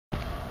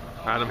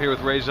All right, I'm here with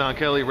Raijon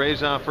Kelly.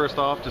 Raijon, first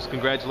off, just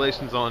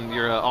congratulations on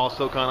your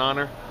All-SoCon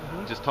honor.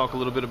 Just talk a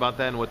little bit about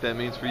that and what that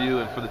means for you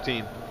and for the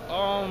team.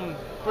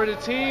 For the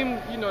team,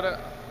 that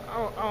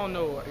I don't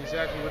know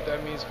exactly what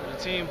that means for the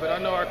team, but I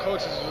know our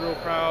coaches was real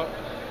proud.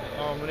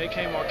 When they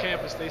came on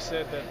campus, they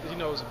said that it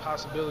was a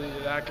possibility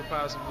that I could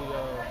possibly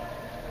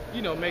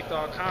make the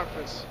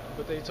all-conference,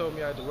 but they told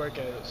me I had to work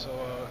at it. So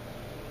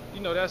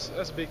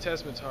that's a big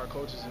testament to our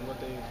coaches and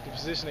the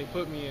position they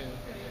put me in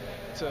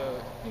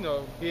to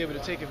be able to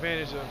take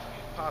advantage of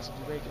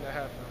possibly making that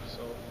happen.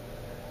 So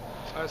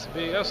that's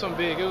big. That's something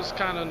big. It was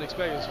kind of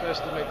unexpected,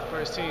 especially to make the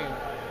first team.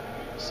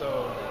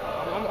 So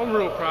I'm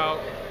real proud.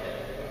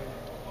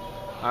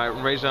 All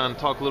right, Raijon,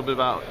 talk a little bit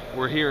about,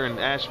 we're here in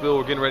Asheville,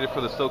 we're getting ready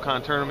for the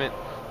SoCon tournament.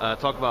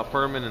 Talk about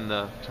Furman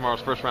and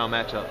tomorrow's first round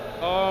matchup.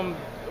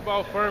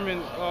 About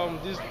Furman,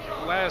 these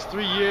last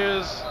 3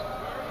 years,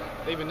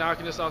 they've been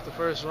knocking us off the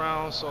first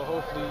round. So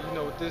hopefully,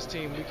 with this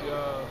team, we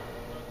could,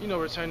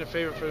 return the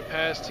favor for the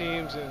past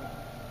teams and,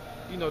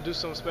 do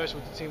something special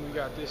with the team we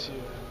got this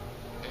year.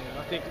 And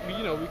I think,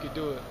 we could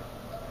do it.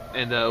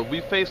 And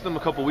we faced them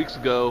a couple weeks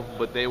ago,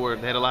 but they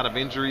had a lot of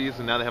injuries,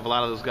 and now they have a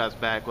lot of those guys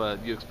back.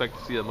 You expect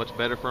to see a much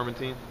better Furman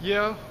team?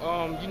 Yeah,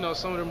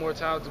 some of the more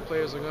talented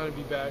players are going to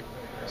be back.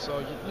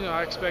 So,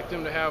 I expect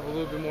them to have a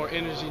little bit more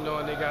energy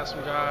knowing they got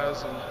some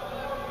guys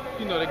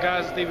and, the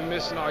guys that they've been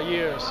missing all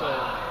year. So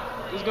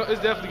it's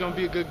definitely going to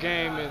be a good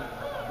game, and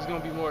it's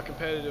going to be more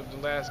competitive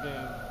than last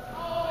game,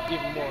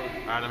 even more.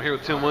 All right, I'm here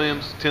with Tim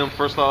Williams. Tim,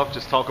 first off,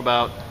 just talk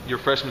about your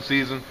freshman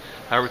season,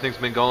 how everything's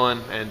been going,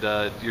 and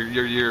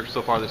your year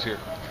so far this year.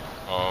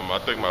 I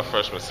think my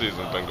freshman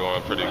season's been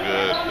going pretty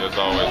good. There's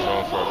always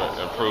room for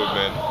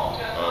improvement.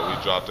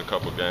 We dropped a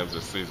couple games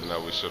this season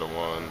that we should have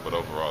won, but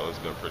overall it's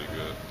been pretty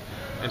good.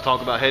 And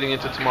talk about heading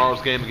into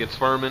tomorrow's game against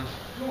Furman.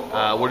 What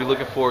are you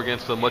looking for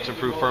against a much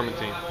improved Furman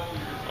team?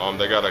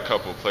 They got a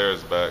couple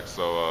players back,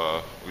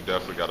 so we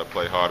definitely got to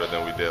play harder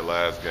than we did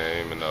last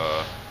game and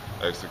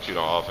execute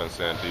on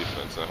offense and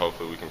defense, and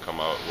hopefully we can come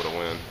out with a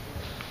win.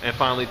 And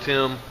finally,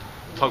 Tim,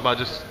 talk about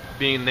just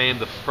being named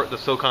the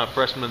SoCon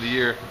Freshman of the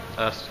Year.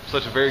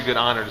 Such a very good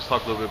honor. Just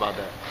talk a little bit about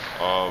that.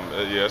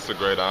 Yeah, it's a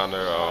great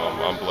honor.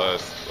 I'm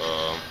blessed,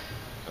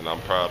 and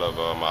I'm proud of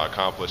my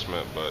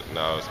accomplishment, but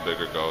now it's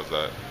bigger goals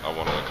that I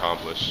want to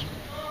accomplish.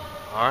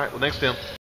 All right. Well, thanks, Tim.